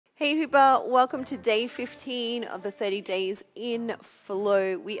Hey Hooper, welcome to day 15 of the 30 days in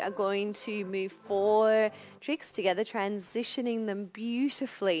flow. We are going to move 4 tricks together, transitioning them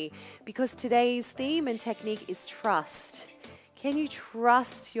beautifully because today's theme and technique is trust. Can you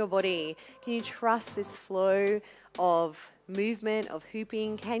trust your body? Can you trust this flow of movement, of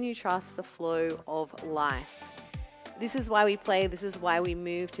hooping? Can you trust the flow of life? This is why we play, this is why we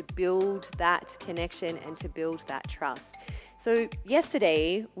move, to build that connection and to build that trust. So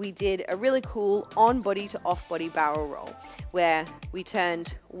yesterday we did a really cool on-body to off-body barrel roll where we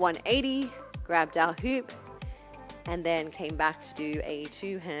turned 180, grabbed our hoop, and then came back to do a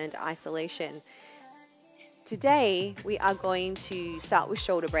 2-hand isolation. Today we are going to start with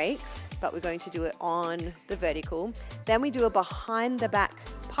shoulder breaks, but we're going to do it on the vertical. Then we do a behind the back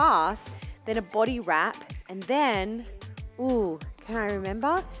pass, then a body wrap, and then, can I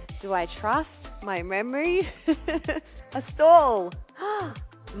remember? Do I trust my memory? A stall.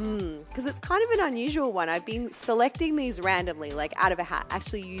 Because it's kind of an unusual one. I've been selecting these randomly, like out of a hat,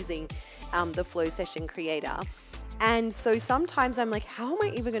 actually using the Flow Session Creator. And so sometimes I'm like, how am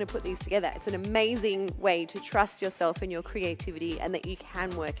I even going to put these together? It's an amazing way to trust yourself and your creativity and that you can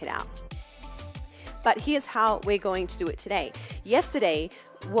work it out. But here's how we're going to do it today. Yesterday,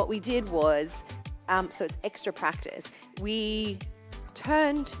 what we did was, so it's extra practice. We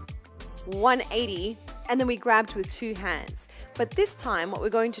turned 180 and then we grabbed with 2 hands. But this time, what we're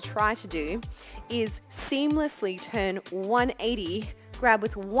going to try to do is seamlessly turn 180, grab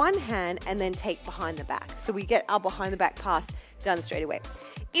with 1 hand, and then take behind the back. So we get our behind the back pass done straight away.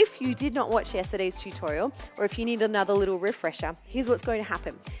 If you did not watch yesterday's tutorial, or if you need another little refresher, here's what's going to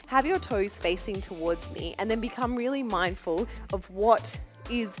happen. Have your toes facing towards me, and then become really mindful of what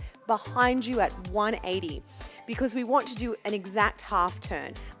is behind you at 180. Because we want to do an exact half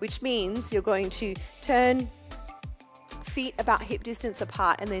turn, which means you're going to turn feet about hip distance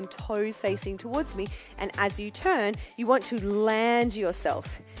apart and then toes facing towards me. And as you turn, you want to land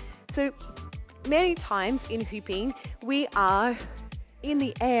yourself. So many times in hooping, we are in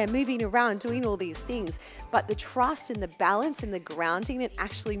the air, moving around, doing all these things. But the trust and the balance and the grounding and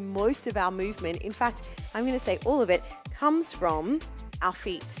actually most of our movement, in fact, I'm going to say all of it, comes from our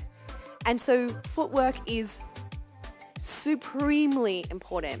feet. And so footwork is supremely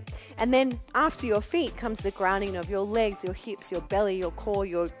important. And then after your feet comes the grounding of your legs, your hips, your belly, your core,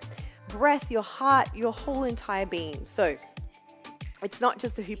 your breath, your heart, your whole entire being. So it's not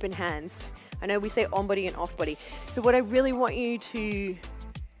just the hoop and hands. I know we say on body and off body. So what I really want you to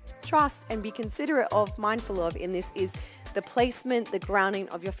trust and be considerate of, mindful of in this is the placement, the grounding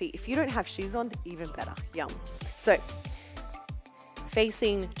of your feet. If you don't have shoes on, even better. Yum. So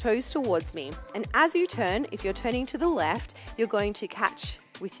facing toes towards me. And as you turn, if you're turning to the left, you're going to catch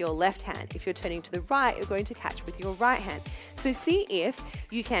with your left hand. If you're turning to the right, you're going to catch with your right hand. So see if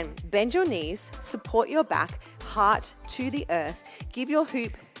you can bend your knees, support your back, heart to the earth, give your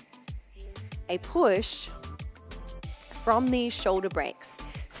hoop a push from these shoulder breaks.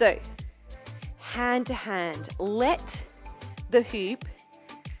 So hand to hand, let the hoop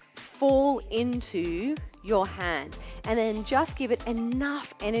fall into your hand and then just give it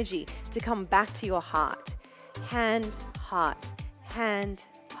enough energy to come back to your heart. Hand, heart, hand,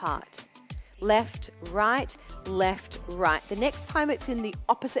 heart. Left, right, left, right. The next time it's in the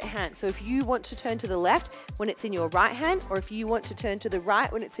opposite hand. So if you want to turn to the left when it's in your right hand, or if you want to turn to the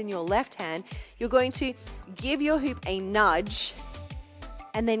right when it's in your left hand, you're going to give your hoop a nudge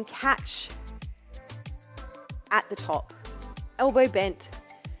and then catch at the top. Elbow bent,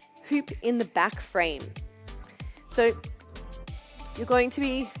 hoop in the back frame. So you're going to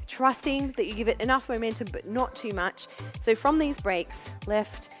be trusting that you give it enough momentum, but not too much. So from these breaks,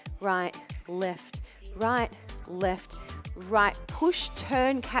 left, right, left, right, left, right, push,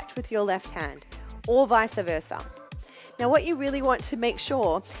 turn, catch with your left hand, or vice versa. Now what you really want to make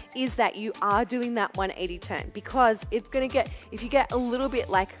sure is that you are doing that 180 turn, because it's going to get, if you get a little bit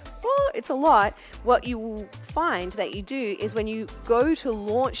like, oh, it's a lot, what you will find that you do is when you go to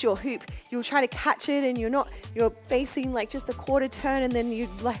launch your hoop, you'll try to catch it and you're facing like just a quarter turn and then you're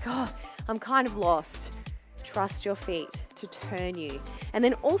like, oh, I'm kind of lost. Trust your feet to turn you. And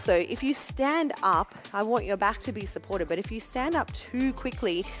then also, if you stand up, I want your back to be supported, but if you stand up too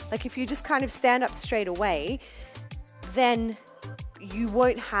quickly, like if you just kind of stand up straight away, then you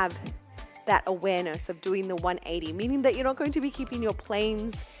won't have that awareness of doing the 180, meaning that you're not going to be keeping your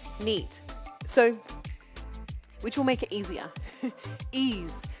planes neat. So, which will make it easier.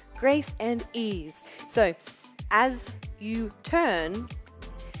 Ease, grace and ease. So, as you turn,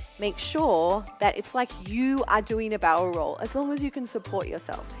 make sure that it's like you are doing a barrel roll, as long as you can support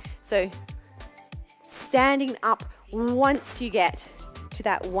yourself. So, standing up once you get to to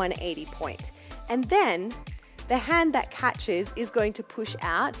that 180 point. And then the hand that catches is going to push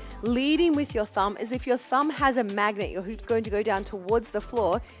out, leading with your thumb as if your thumb has a magnet. Your hoop's going to go down towards the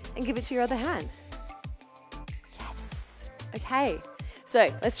floor and give it to your other hand. Yes. Okay. So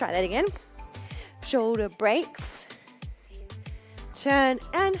let's try that again. Shoulder breaks. Turn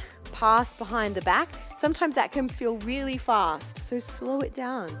and pass behind the back. Sometimes that can feel really fast, so slow it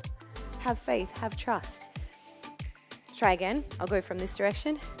down. Have faith, have trust. Try again. I'll go from this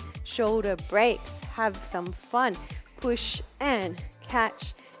direction. Shoulder breaks, have some fun. Push and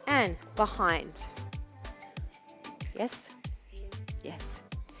catch and behind. Yes? Yes.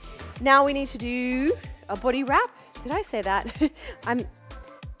 Now we need to do a body wrap. Did I say that? I'm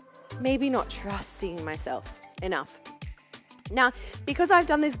maybe not trusting myself enough. Now, because I've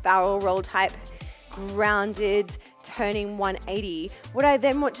done this barrel roll type, grounded, turning 180, what I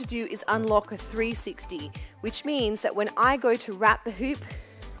then want to do is unlock a 360, which means that when I go to wrap the hoop,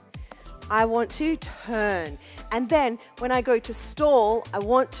 I want to turn. And then when I go to stall, I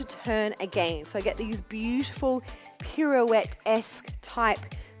want to turn again. So I get these beautiful pirouette-esque type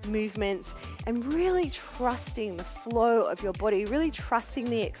movements and really trusting the flow of your body, really trusting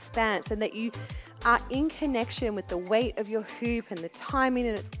the expanse and that you are in connection with the weight of your hoop and the timing,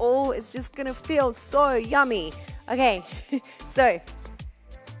 and it's just gonna feel so yummy. Okay, so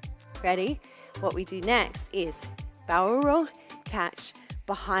ready? What we do next is barrel roll, catch,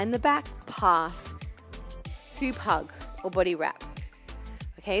 behind the back, pass, hoop hug or body wrap.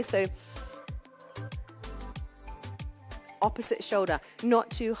 Okay, so opposite shoulder, not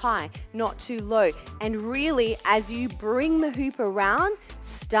too high, not too low. And really, as you bring the hoop around,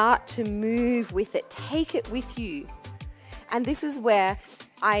 start to move with it. Take it with you. And this is where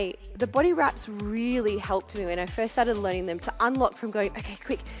the body wraps really helped me when I first started learning them, to unlock from going, okay,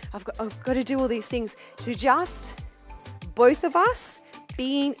 quick, I've got to do all these things, to just both of us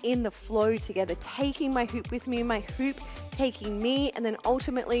being in the flow together, taking my hoop with me, my hoop taking me, and then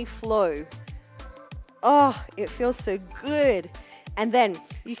ultimately flow. Oh, it feels so good. And then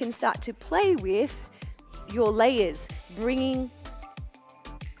you can start to play with your layers, bringing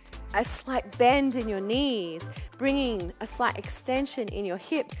a slight bend in your knees, bringing a slight extension in your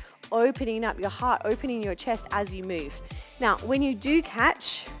hips, opening up your heart, opening your chest as you move. Now, when you do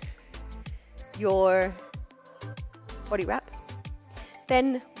catch your body wrap,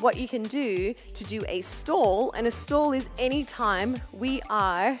 then what you can do to do a stall, and a stall is any time we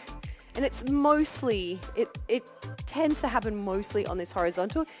are, and it's mostly, it tends to happen mostly on this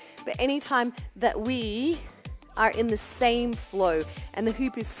horizontal, but anytime that we are in the same flow and the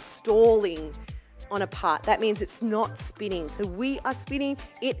hoop is stalling on a part, that means it's not spinning. So we are spinning,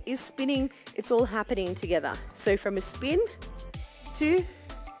 it is spinning, it's all happening together. So from a spin to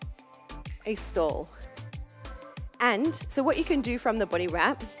a stall. And so what you can do from the body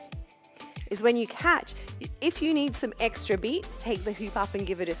wrap is when you catch, if you need some extra beats, take the hoop up and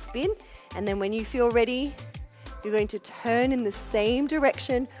give it a spin. And then when you feel ready, you're going to turn in the same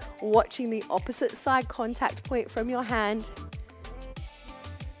direction, watching the opposite side contact point from your hand.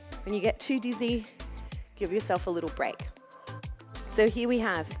 When you get too dizzy, give yourself a little break. So here we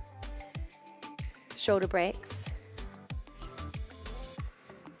have shoulder breaks,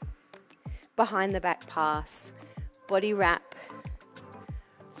 behind the back pass, body wrap,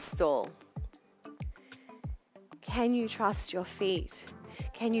 stall. Can you trust your feet?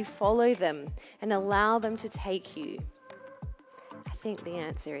 Can you follow them and allow them to take you? I think the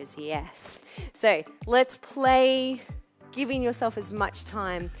answer is yes. So let's play, giving yourself as much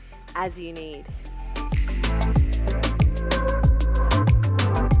time as you need.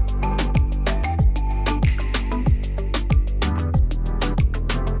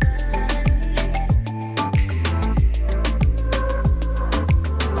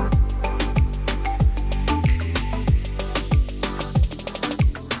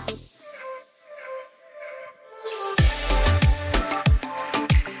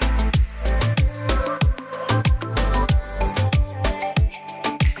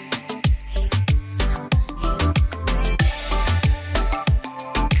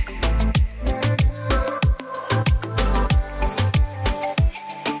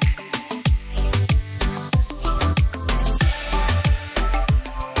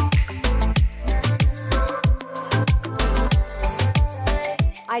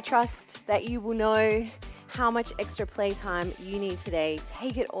 I trust that you will know how much extra playtime you need today.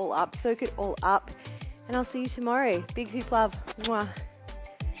 Take it all up, soak it all up, and I'll see you tomorrow. Big hoop love. Mwah.